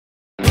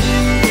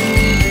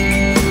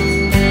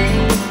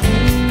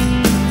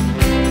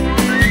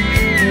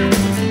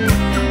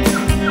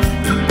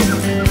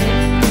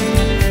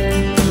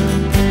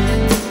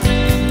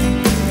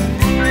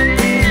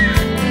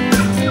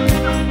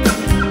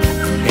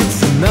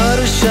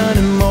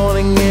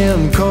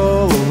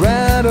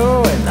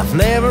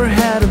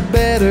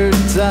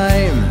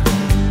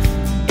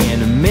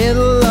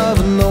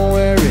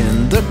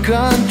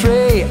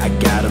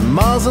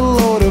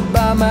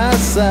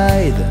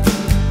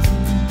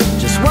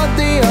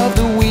of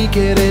the week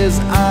it is,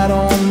 I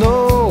don't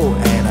know,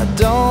 and I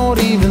don't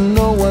even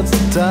know what's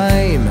the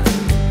time.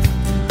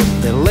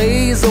 There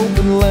lays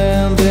open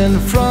land in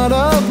front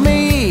of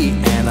me,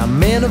 and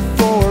I'm in a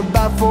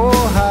 4x4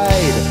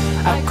 hide.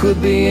 I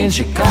could be in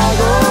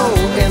Chicago,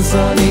 in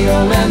sunny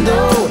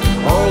Orlando,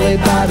 or lay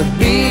by the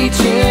beach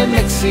in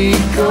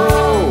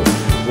Mexico,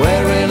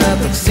 wearing a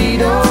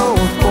tuxedo,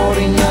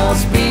 sporting a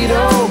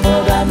Speedo,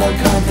 but I'm not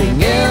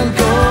camping in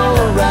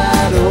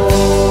Colorado.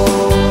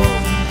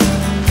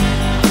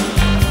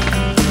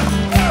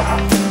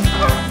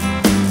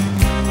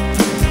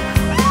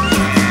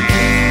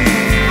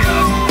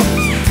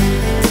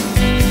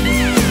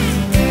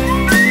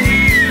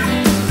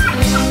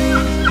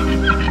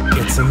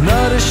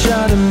 Another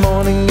shiny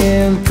morning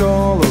in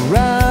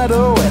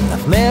Colorado, and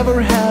I've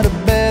never had a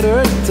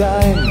better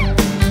time.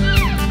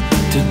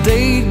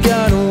 Today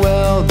gone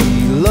well,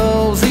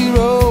 below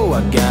zero.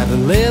 I got a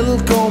little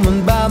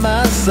Coleman by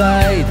my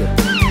side.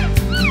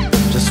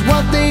 Just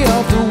what day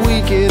of the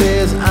week it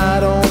is, I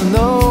don't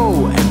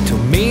know, and to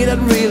me that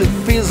really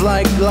feels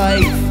like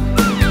life.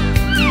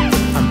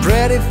 I'm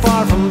pretty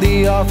far from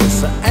the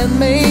office, and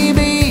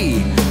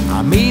maybe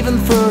I'm even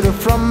further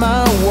from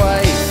my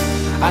wife.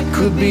 I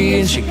could be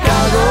in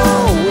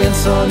Chicago, in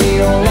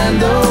sunny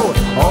Orlando,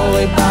 all the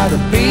way by the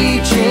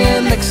beach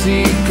in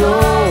Mexico,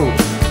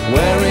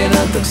 wearing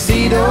a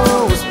tuxedo,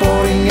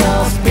 sporting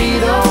a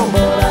Speedo,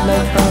 but I'm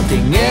not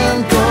hunting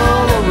in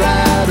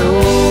Colorado.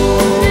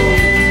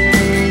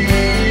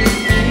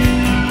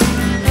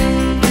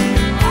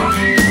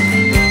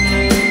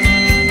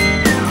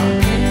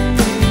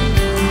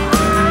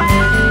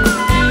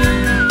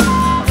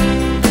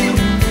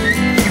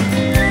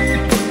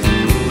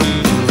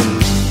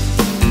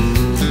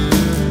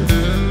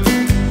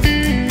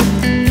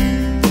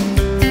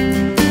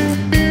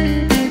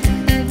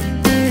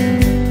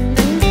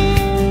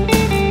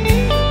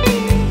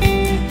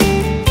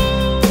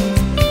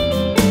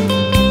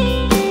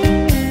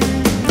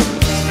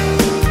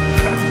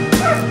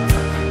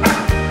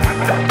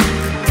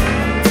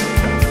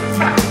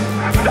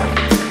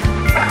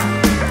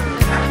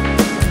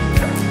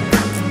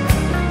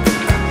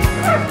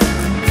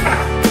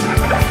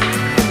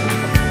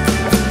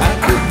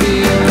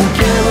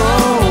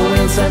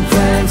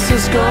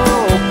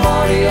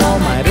 Party all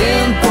night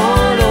in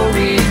Puerto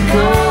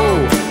Rico,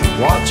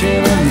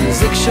 watching a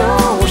music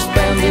show or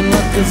spending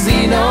a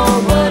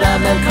casino, but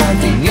I'm not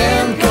counting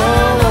in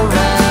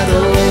Colorado.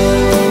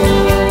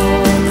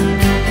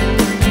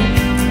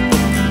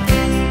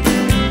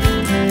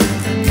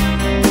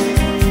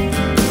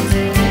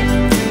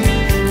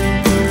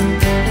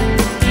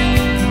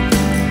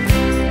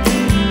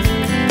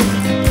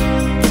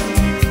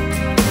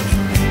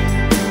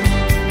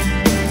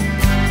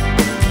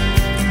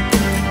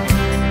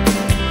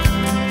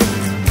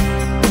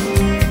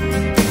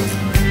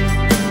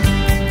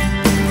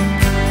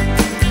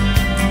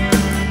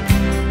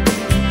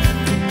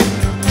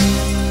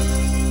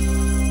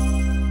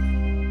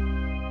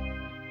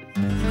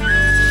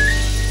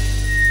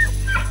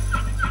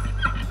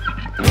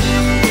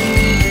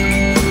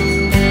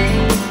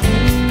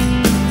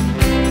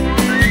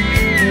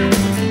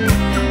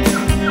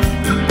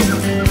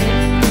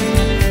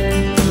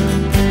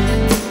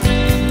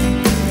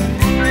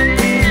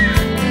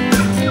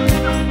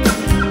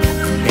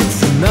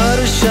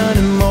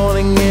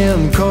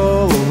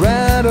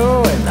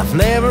 I've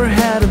never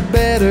had a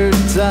better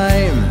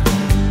time.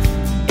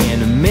 In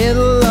the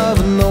middle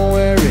of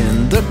nowhere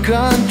in the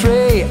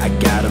country, I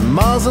got a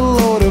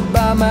muzzleloader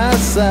by my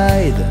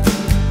side.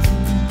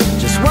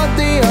 Just what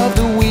day of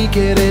the week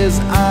it is,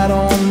 I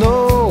don't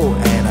know,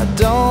 and I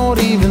don't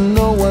even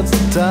know what's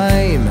the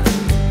time.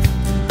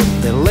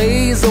 There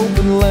lays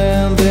open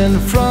land in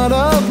front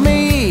of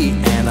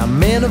me, and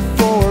I'm in a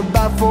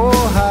 4x4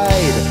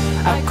 hide.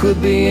 I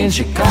could be in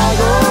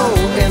Chicago,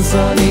 in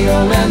sunny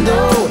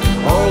Orlando,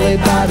 or lay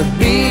by the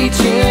beach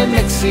in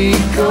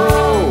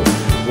Mexico,